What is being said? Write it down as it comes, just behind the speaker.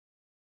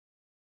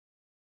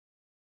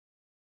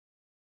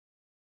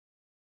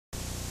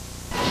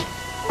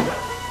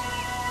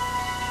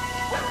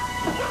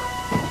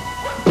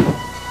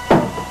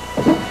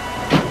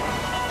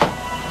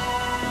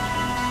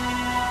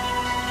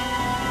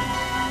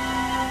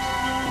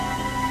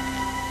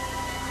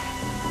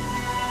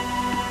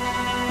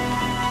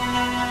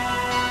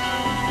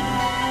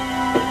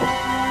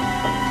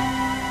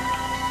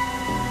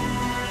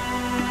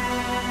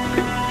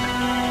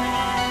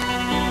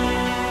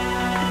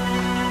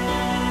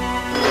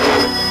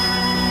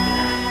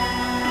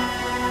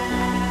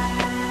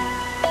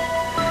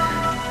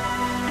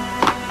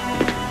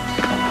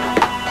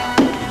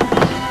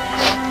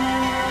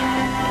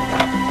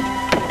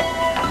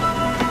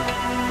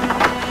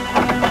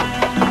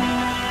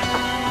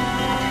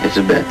it's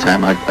a bad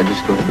time. I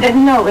just go...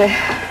 No,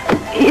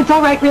 it's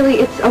all right, really.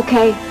 It's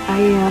okay.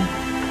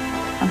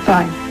 I'm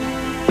fine.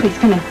 Please,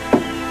 come in.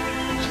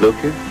 Is Luke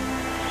here?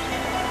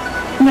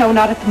 No,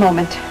 not at the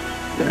moment.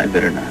 Then I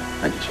better not.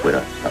 I just wait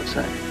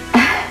outside.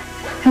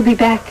 He'll be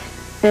back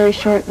very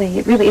shortly.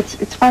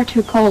 It's far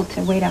too cold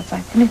to wait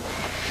outside. Come in.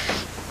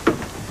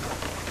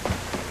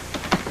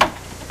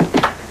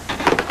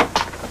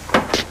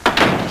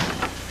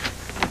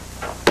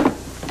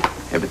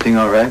 Everything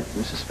all right,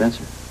 Mrs.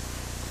 Spencer?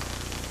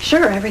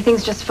 Sure,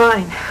 everything's just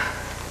fine.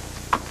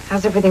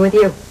 How's everything with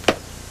you?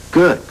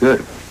 Good,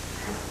 good.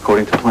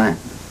 According to plan.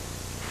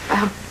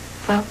 Oh,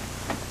 well,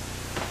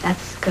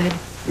 that's good.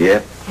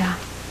 Yeah? Yeah.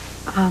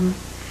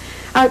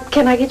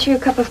 Can I get you a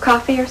cup of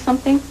coffee or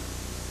something?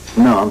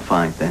 No, I'm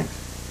fine, thanks.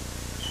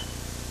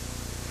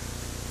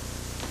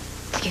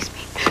 Excuse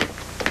me.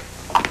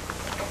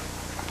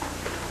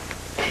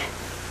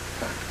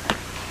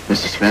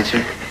 Mrs.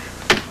 Spencer?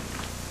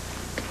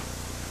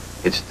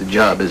 It's the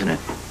job, isn't it?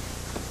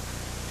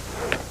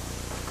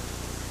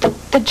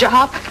 The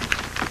job?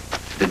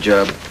 The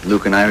job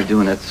Luke and I are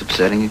doing, that's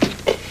upsetting you?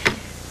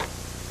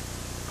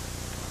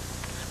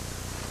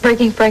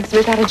 Breaking Frank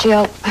Smith out of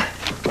jail.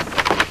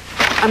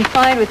 I'm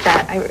fine with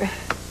that.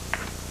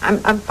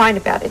 I'm fine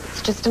about it.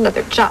 It's just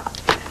another job.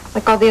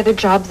 Like all the other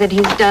jobs that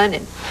he's done,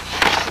 and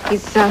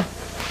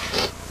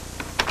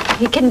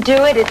he can do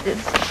it.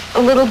 It's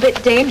a little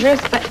bit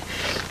dangerous, but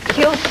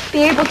he'll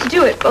be able to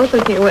do it. Both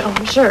of you will,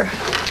 I'm sure.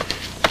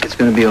 It's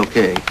gonna be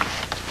okay.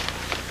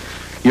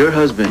 Your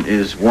husband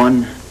is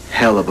one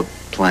hell of a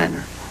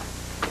planner.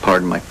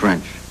 Pardon my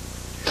French.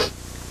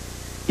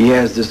 He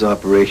has this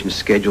operation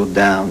scheduled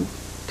down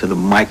to the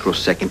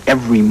microsecond.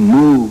 Every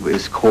move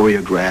is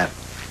choreographed.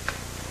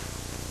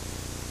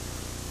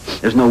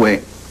 There's no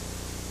way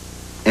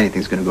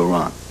anything's gonna go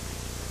wrong.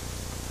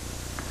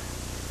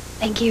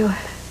 Thank you.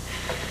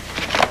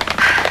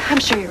 I'm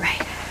sure you're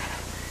right.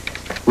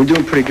 We're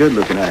doing pretty good,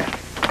 Luke and I.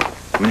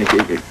 I mean,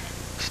 it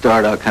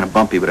started out kind of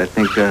bumpy, but I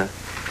think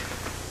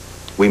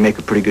we make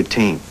a pretty good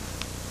team.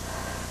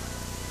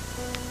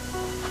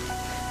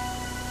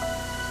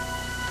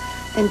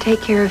 Then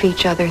take care of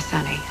each other,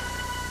 Sonny.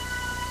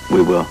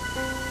 We will.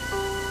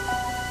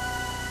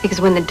 Because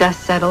when the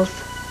dust settles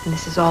and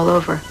this is all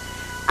over,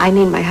 I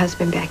need my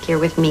husband back here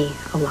with me,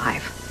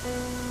 alive.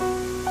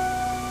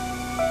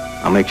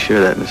 I'll make sure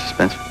of that, Mrs.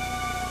 Spencer.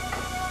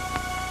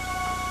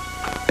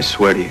 I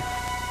swear to you.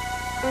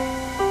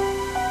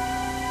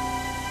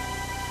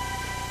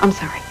 I'm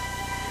sorry.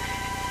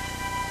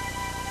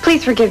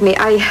 Please forgive me.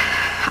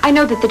 I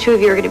know that the two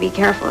of you are going to be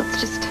careful. It's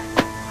just,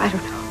 I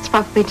don't know. It's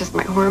probably just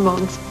my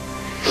hormones.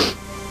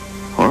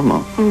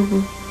 Hormone?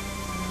 Mm-hmm.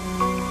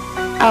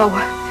 Oh,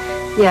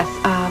 yes.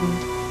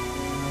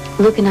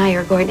 Luke and I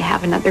are going to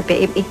have another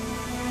baby.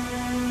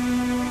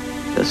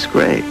 That's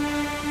great.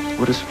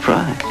 What a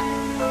surprise.